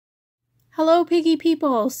Hello Piggy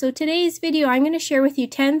people! So today's video I'm going to share with you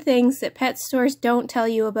 10 things that pet stores don't tell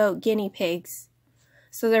you about guinea pigs.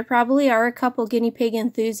 So there probably are a couple guinea pig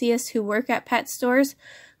enthusiasts who work at pet stores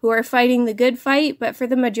who are fighting the good fight, but for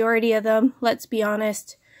the majority of them, let's be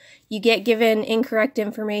honest, you get given incorrect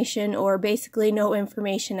information or basically no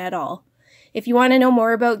information at all. If you want to know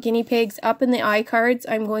more about guinea pigs, up in the iCards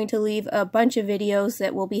I'm going to leave a bunch of videos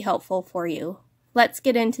that will be helpful for you. Let's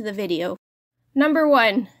get into the video. Number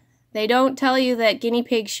 1. They don't tell you that guinea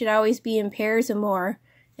pigs should always be in pairs or more,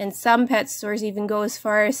 and some pet stores even go as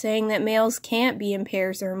far as saying that males can't be in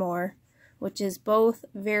pairs or more, which is both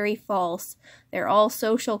very false. They're all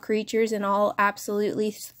social creatures and all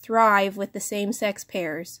absolutely thrive with the same-sex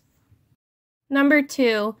pairs. Number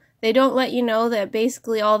 2, they don't let you know that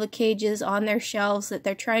basically all the cages on their shelves that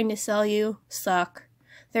they're trying to sell you suck.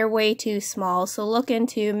 They're way too small, so look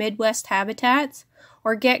into Midwest habitats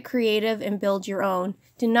or get creative and build your own.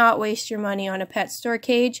 Do not waste your money on a pet store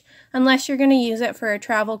cage unless you're going to use it for a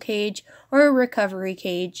travel cage or a recovery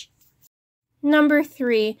cage. Number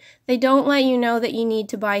 3, they don't let you know that you need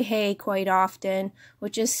to buy hay quite often,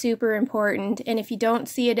 which is super important, and if you don't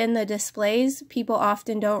see it in the displays, people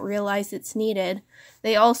often don't realize it's needed.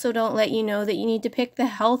 They also don't let you know that you need to pick the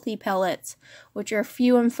healthy pellets, which are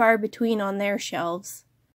few and far between on their shelves.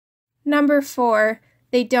 Number 4,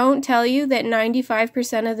 they don't tell you that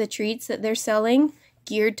 95% of the treats that they're selling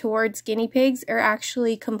geared towards guinea pigs are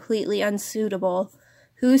actually completely unsuitable.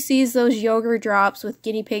 Who sees those yogurt drops with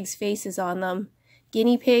guinea pigs' faces on them?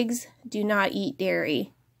 Guinea pigs do not eat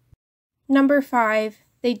dairy. Number 5,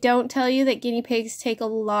 they don't tell you that guinea pigs take a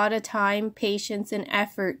lot of time, patience, and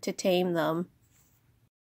effort to tame them.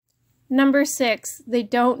 Number 6, they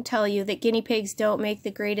don't tell you that guinea pigs don't make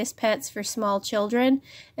the greatest pets for small children,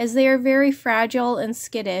 as they are very fragile and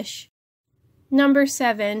skittish. Number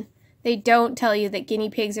 7, they don't tell you that guinea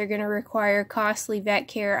pigs are going to require costly vet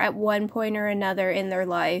care at one point or another in their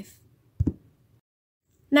life.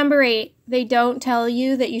 Number 8, they don't tell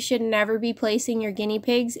you that you should never be placing your guinea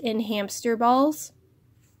pigs in hamster balls.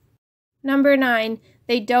 Number 9,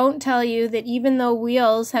 they don't tell you that even though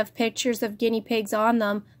wheels have pictures of guinea pigs on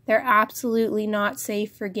them, they're absolutely not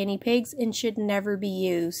safe for guinea pigs and should never be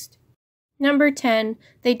used. Number 10,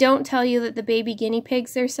 they don't tell you that the baby guinea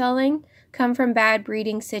pigs they're selling come from bad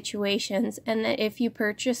breeding situations and that if you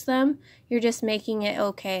purchase them, you're just making it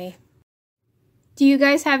okay. Do you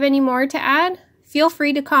guys have any more to add? Feel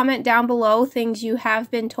free to comment down below things you have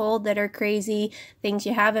been told that are crazy, things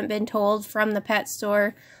you haven't been told from the pet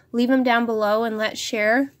store. Leave them down below and let's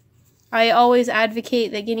share. I always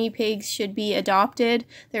advocate that guinea pigs should be adopted.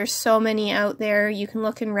 There's so many out there. You can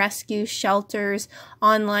look in rescue shelters,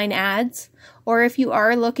 online ads, or if you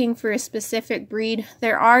are looking for a specific breed,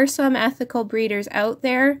 there are some ethical breeders out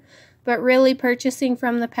there, but really purchasing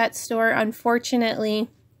from the pet store, unfortunately,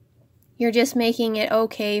 you're just making it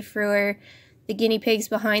okay for the guinea pigs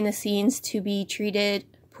behind the scenes to be treated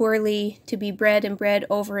poorly, to be bred and bred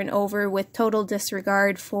over and over with total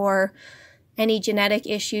disregard for any genetic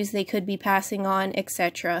issues they could be passing on,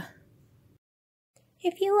 etc.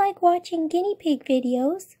 If you like watching guinea pig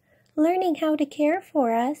videos, learning how to care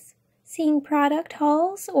for us, seeing product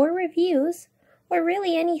hauls or reviews, or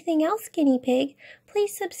really anything else guinea pig,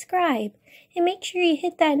 please subscribe and make sure you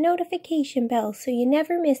hit that notification bell so you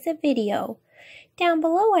never miss a video. Down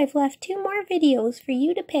below I've left 2 more videos for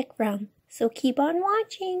you to pick from, so keep on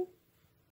watching.